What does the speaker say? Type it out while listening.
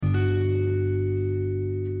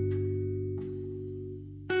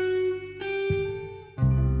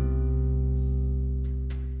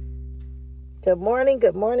Good morning,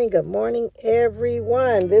 good morning, good morning,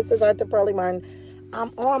 everyone. This is Arthur Pearlie Martin.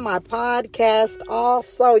 I'm on my podcast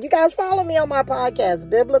also. You guys follow me on my podcast,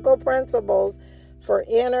 Biblical Principles for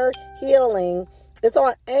Inner Healing. It's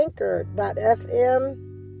on Anchor.fm.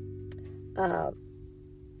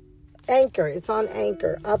 Anchor. It's on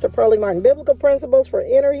Anchor. Arthur Pearlie Martin. Biblical Principles for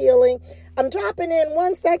Inner Healing. I'm dropping in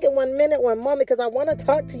 1 second, 1 minute, 1 moment because I want to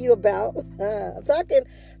talk to you about, I'm talking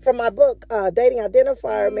from my book, Dating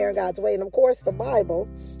Identifier, Marrying God's Way, and of course the Bible,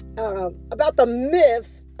 about the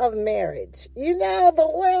myths of marriage. You know, the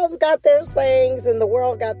world's got their sayings and the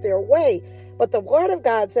world got their way. But the Word of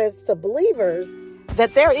God says to believers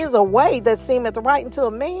that there is a way that seemeth right unto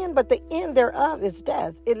a man, but the end thereof is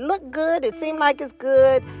death. It looked good. It seemed like it's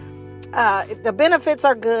good. The benefits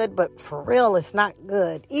are good, but for real, it's not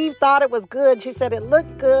good. Eve thought it was good. She said it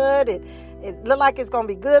looked good. It looked like it's going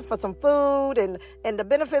to be good for some food, and the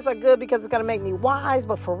benefits are good because it's going to make me wise,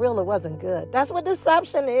 but for real, it wasn't good. That's what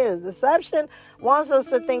deception is. Deception wants us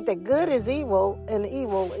to think that good is evil and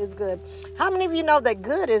evil is good. How many of you know that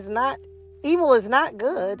evil is not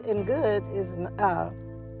good, and good is,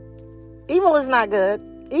 evil is not good.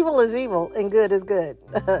 Evil is evil and good is good.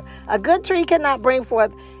 A good tree cannot bring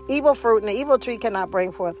forth evil fruit, and an evil tree cannot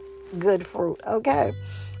bring forth good fruit. Okay?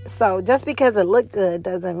 So just because it looked good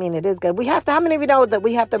doesn't mean it is good. How many of you know that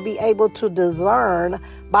we have to be able to discern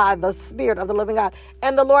by the Spirit of the living God?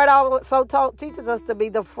 And the Lord also teaches us to be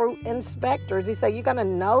the fruit inspectors. He said, you're going to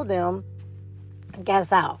know them, guess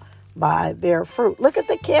how? By their fruit. Look at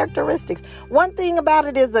the characteristics. One thing about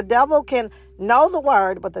it is the devil can know the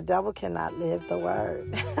word, but the devil cannot live the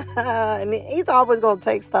word. And he's always going to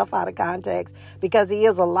take stuff out of context because he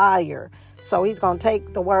is a liar. So he's going to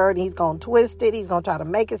take the word, he's going to twist it, he's going to try to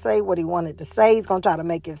make it say what he wanted to say, he's going to try to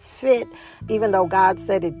make it fit, even though God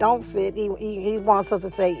said it don't fit. He wants us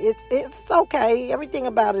to say it's okay, everything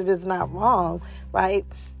about it is not wrong, right?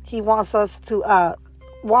 He wants us to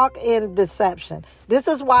walk in deception. This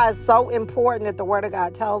is why it's so important that the Word of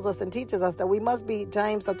God tells us and teaches us that we must be,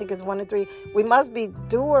 James, I think it's 1 and 3, we must be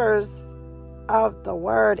doers of the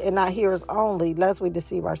Word and not hearers only, lest we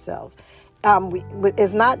deceive ourselves.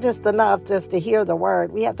 It's not just enough just to hear the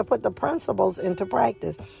Word. We have to put the principles into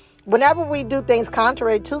practice. Whenever we do things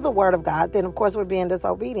contrary to the Word of God, then of course we're being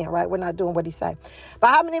disobedient, right? We're not doing what He said. But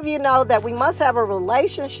how many of you know that we must have a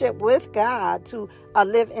relationship with God to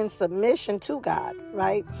live in submission to God,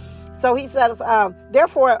 right? So He says,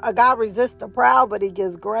 therefore, God resists the proud, but He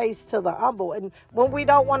gives grace to the humble. And when we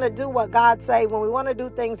don't want to do what God say, when we want to do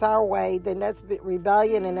things our way, then that's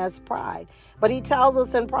rebellion and that's pride. But He tells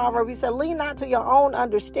us in Proverbs, He said, lean not to your own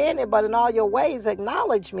understanding, but in all your ways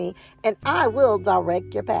acknowledge me, and I will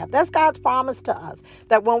direct your path. That's God's promise to us,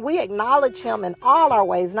 that when we acknowledge Him in all our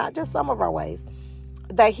ways, not just some of our ways,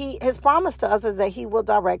 that His promise to us is that He will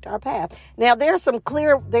direct our path. Now, there are some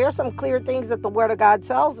clear things that the Word of God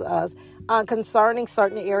tells us concerning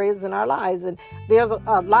certain areas in our lives, and there's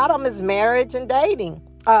a lot of them is marriage and dating.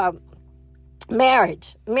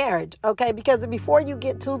 Marriage, okay? Because before you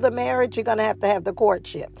get to the marriage, you're going to have the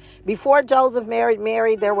courtship. Before Joseph married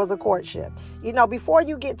Mary, there was a courtship. You know, before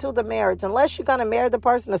you get to the marriage, unless you're going to marry the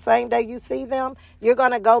person the same day you see them, you're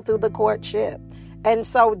going to go through the courtship. And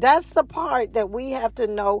so that's the part that we have to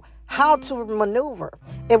know how to maneuver.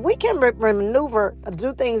 If we can maneuver,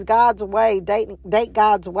 do things God's way, date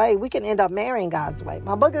God's way, we can end up marrying God's way.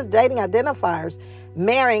 My book is Dating Identifiers,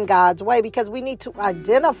 Marrying God's Way, because we need to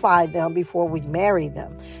identify them before we marry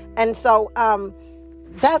them. And so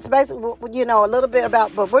that's basically, you know, a little bit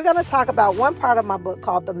about, but we're going to talk about one part of my book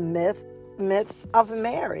called the myths of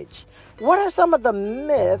marriage. What are some of the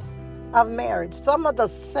myths of marriage? Some of the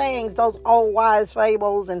sayings, those old wise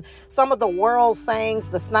fables, and some of the world sayings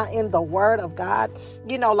that's not in the Word of God.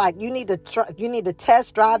 You know, like you need to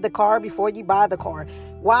test drive the car before you buy the car.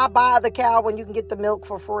 Why buy the cow when you can get the milk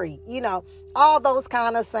for free? You know, all those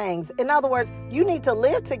kind of sayings. In other words, you need to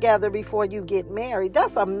live together before you get married.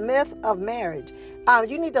 That's a myth of marriage.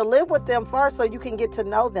 You need to live with them first so you can get to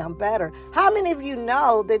know them better. How many of you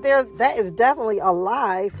know that that is definitely a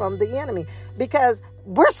lie from the enemy? Because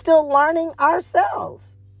we're still learning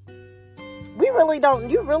ourselves. You really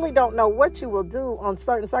don't know what you will do on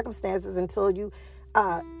certain circumstances until you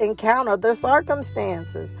encounter the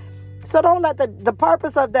circumstances. So don't let the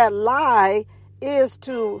purpose of that lie is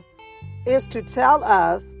to tell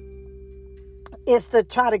us, is to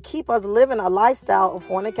try to keep us living a lifestyle of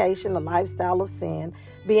fornication, a lifestyle of sin,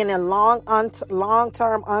 being in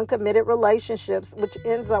long-term uncommitted relationships, which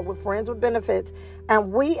ends up with friends with benefits.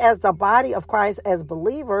 And we as the body of Christ, as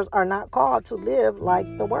believers, are not called to live like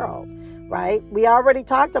the world. right? We already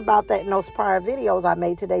talked about that in those prior videos I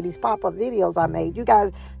made today, these pop-up videos I made. You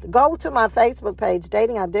guys go to my Facebook page,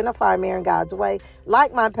 Dating Identify Marrying God's Way.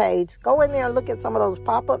 Like my page. Go in there and look at some of those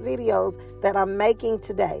pop-up videos that I'm making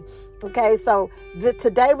today. Okay, so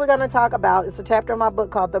today we're going to talk about, it's a chapter in my book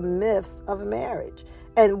called The Myths of Marriage.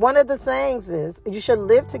 And one of the sayings is, you should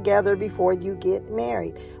live together before you get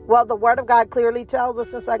married. Well, the Word of God clearly tells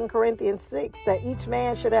us in 2 Corinthians 6 that each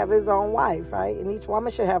man should have his own wife, right? And each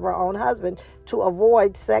woman should have her own husband to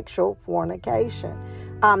avoid sexual fornication.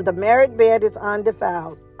 The married bed is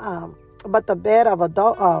undefiled, but the bed of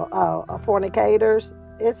fornicators,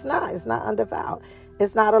 it's not undefiled.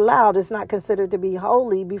 It's not allowed. It's not considered to be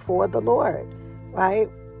holy before the Lord, right?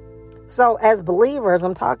 So as believers,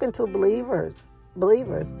 I'm talking to believers,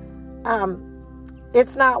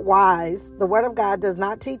 it's not wise. The Word of God does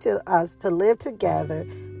not teach us to live together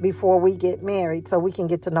before we get married so we can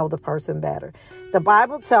get to know the person better. The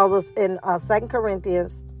Bible tells us in 2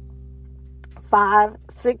 Corinthians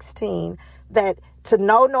 5:16 that to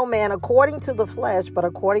know no man according to the flesh, but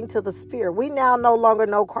according to the Spirit. We now no longer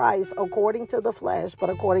know Christ according to the flesh, but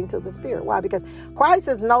according to the Spirit. Why? Because Christ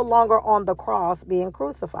is no longer on the cross being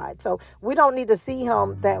crucified. So we don't need to see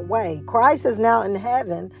him that way. Christ is now in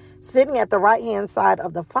heaven, sitting at the right-hand side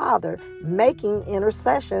of the Father, making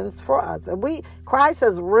intercessions for us. And Christ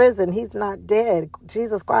has risen. He's not dead.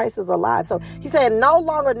 Jesus Christ is alive. So he said, no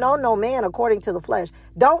longer know no man according to the flesh.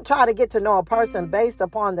 Don't try to get to know a person based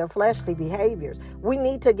upon their fleshly behaviors. We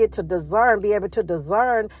need to get to discern, be able to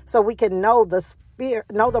discern so we can know the Spirit,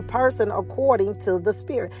 know the person according to the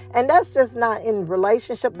Spirit. And that's just not in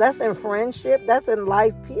relationship. That's in friendship. That's in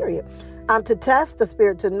life, period. To test the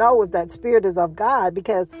spirit, to know if that spirit is of God,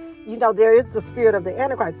 because there is the spirit of the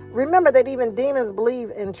Antichrist. Remember that even demons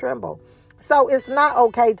believe and tremble. So it's not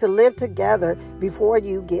okay to live together before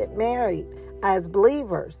you get married. As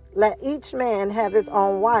believers, let each man have his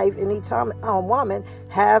own wife and each own woman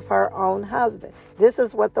have her own husband. This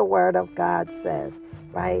is what the Word of God says,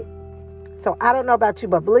 right? So I don't know about you,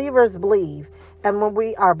 but believers believe. And when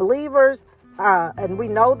we are believers, and we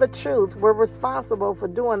know the truth, we're responsible for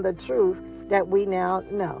doing the truth that we now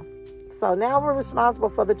know. So now we're responsible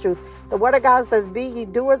for the truth. The Word of God says, be ye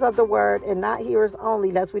doers of the word and not hearers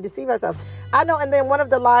only, lest we deceive ourselves. I know, and then one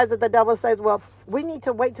of the lies that the devil says, well, we need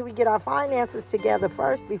to wait till we get our finances together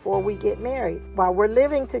first before we get married, while we're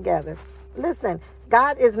living together. Listen,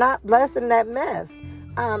 God is not blessing that mess.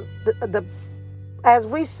 As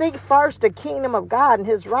we seek first the kingdom of God and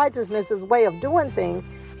his righteousness, his way of doing things,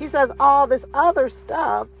 he says all this other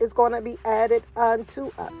stuff is going to be added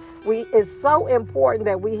unto us. It's so important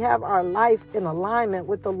that we have our life in alignment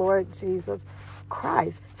with the Lord Jesus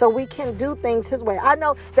Christ so we can do things his way. I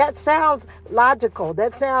know that sounds logical.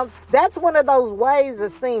 That's one of those ways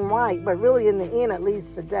that seem right, but really in the end it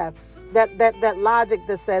leads to death. That logic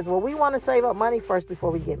that says, well, we want to save up money first before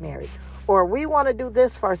we get married. Or we want to do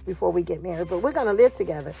this first before we get married, but we're going to live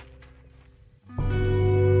together.